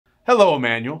Hello,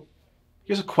 Emmanuel.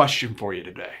 Here's a question for you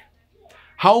today.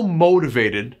 How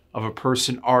motivated of a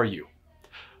person are you?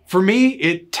 For me,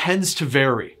 it tends to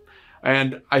vary.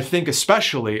 And I think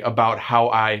especially about how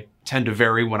I tend to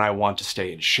vary when I want to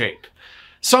stay in shape.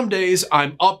 Some days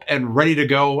I'm up and ready to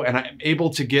go and I'm able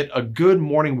to get a good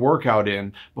morning workout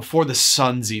in before the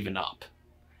sun's even up.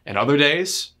 And other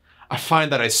days, I find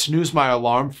that I snooze my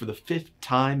alarm for the 5th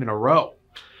time in a row.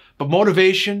 But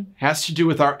motivation has to do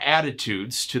with our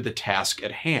attitudes to the task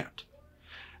at hand.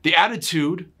 The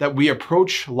attitude that we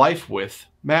approach life with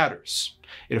matters.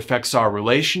 It affects our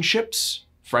relationships,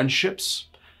 friendships,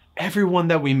 everyone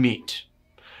that we meet.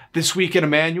 This week at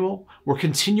Emmanuel, we're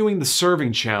continuing the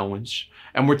serving challenge,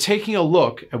 and we're taking a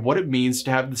look at what it means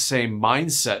to have the same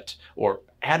mindset or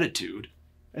attitude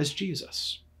as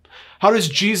Jesus. How does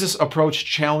Jesus approach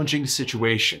challenging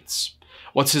situations?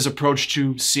 What's his approach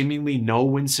to seemingly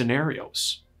no-win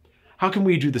scenarios? How can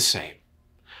we do the same?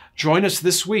 Join us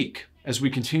this week as we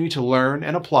continue to learn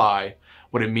and apply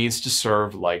what it means to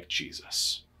serve like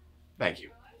Jesus. Thank you.